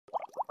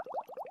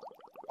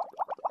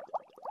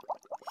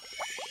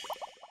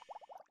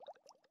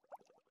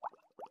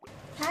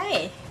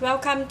Hi,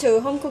 welcome to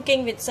Home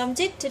Cooking with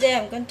Somjit. Today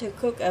I'm going to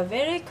cook a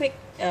very quick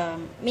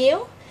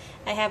meal.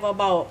 I have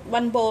about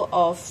 1 bowl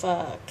of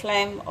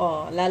clam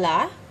or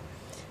lala.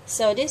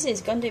 So this is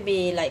going to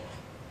be like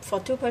for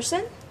 2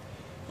 person.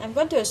 I'm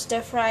going to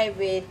stir fry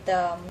with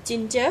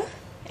ginger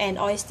and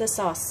oyster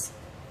sauce.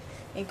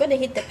 I'm going to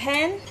heat the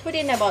pan, put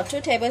in about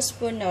 2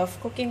 tablespoons of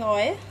cooking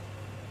oil.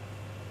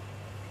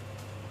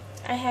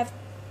 I have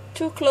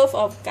 2 cloves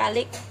of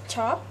garlic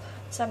chopped,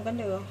 so I'm going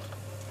to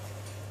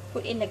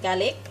put in the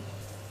garlic.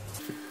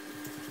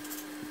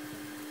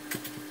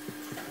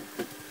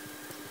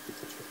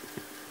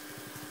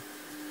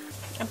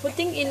 I'm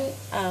putting in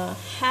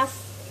half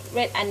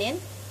red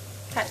onion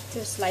cut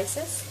to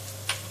slices.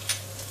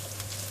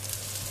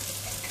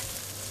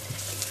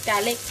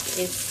 Garlic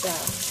is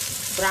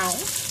brown.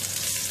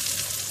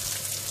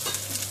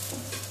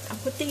 I'm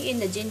putting in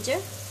the ginger.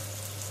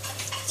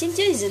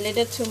 Ginger is a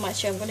little too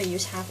much, so I'm going to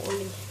use half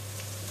only.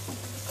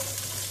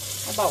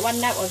 About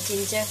 1 nut of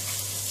ginger.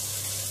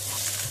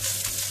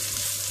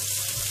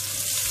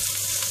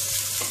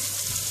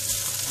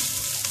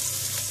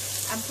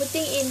 I'm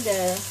putting in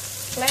the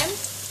clam,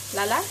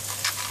 lala.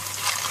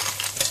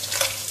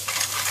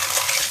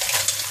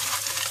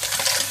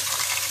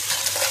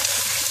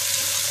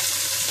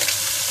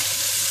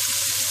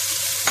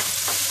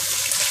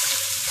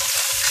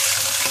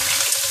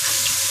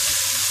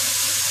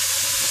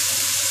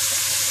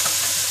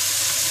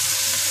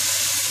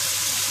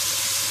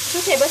 Two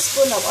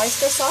tablespoons of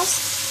oyster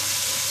sauce.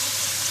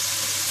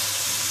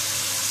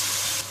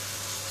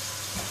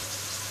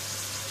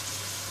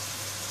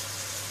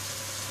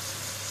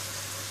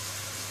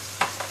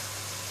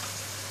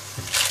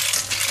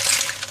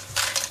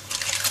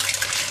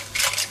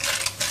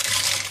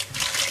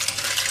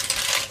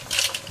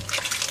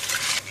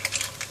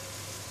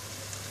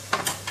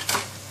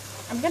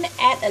 I'm going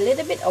to add a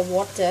little bit of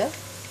water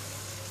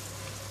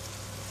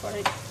for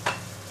it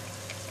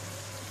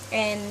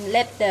and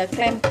let the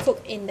clam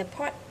cook in the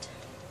pot.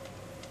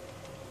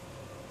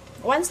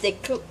 Once they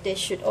cook, they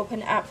should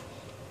open up.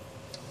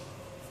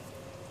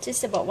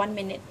 Just about 1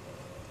 minute.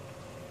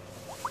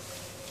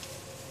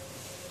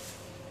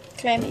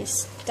 Clam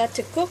is start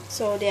to cook,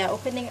 so they are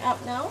opening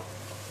up now.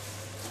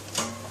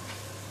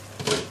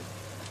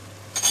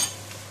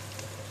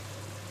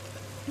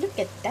 Look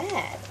at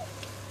that.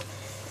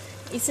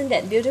 Isn't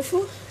that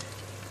beautiful?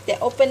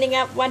 They're opening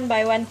up one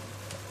by one.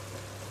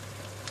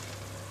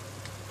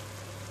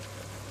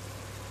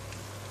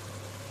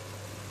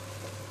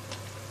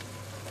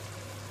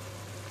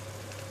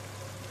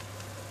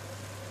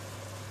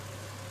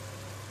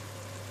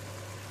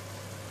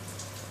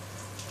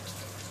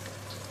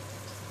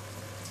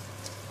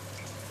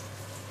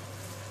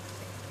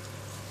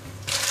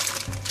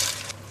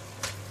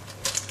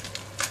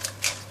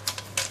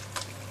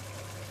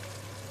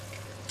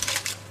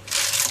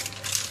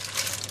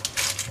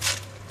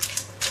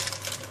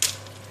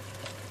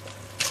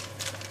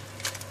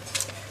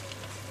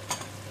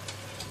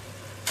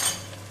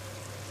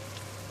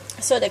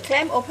 So the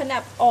clam open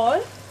up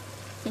all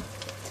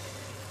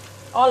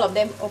of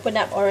them open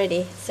up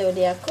already, so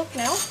they are cooked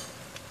now.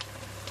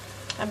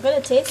 I'm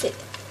gonna taste it.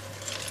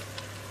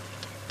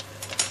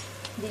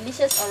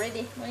 Delicious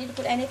already, no need to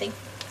put anything.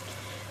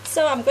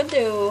 So I'm going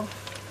to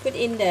put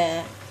in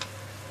the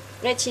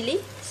red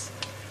chili.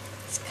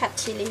 It's cut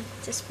chili,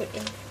 just put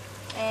in.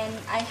 And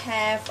I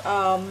have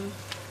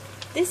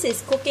this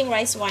is cooking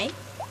rice wine,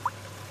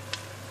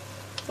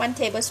 1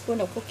 tablespoon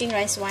of cooking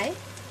rice wine.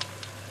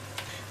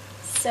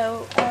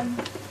 So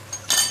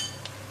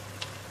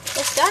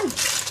that's done.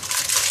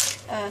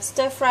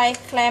 Stir fry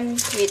clam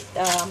with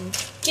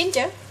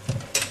ginger.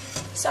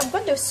 So I'm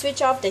going to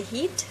switch off the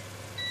heat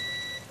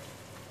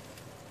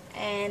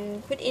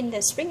and put in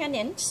the spring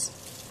onions.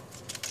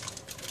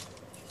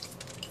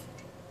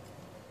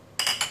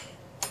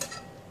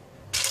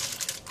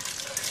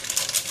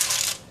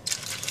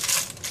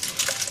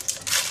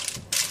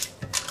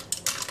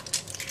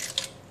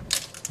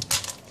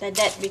 Like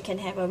that we can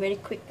have a very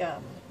quick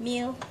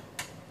meal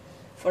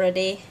for a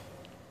day.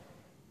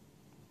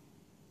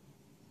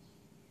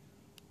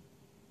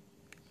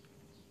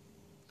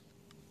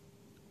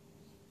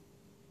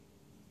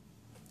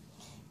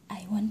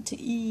 I want to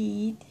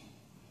eat.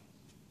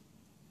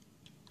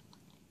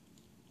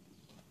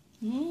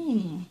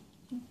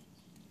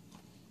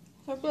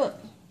 So good.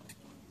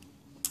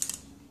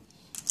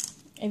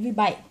 Every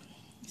bite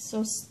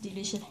so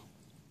delicious.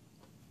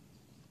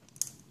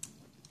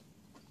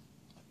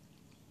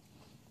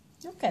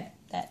 Look at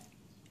that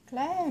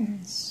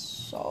clam,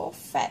 so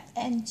fat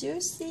and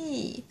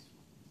juicy.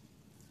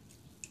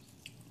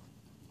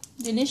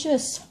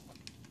 Delicious.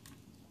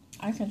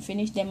 I can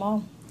finish them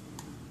all.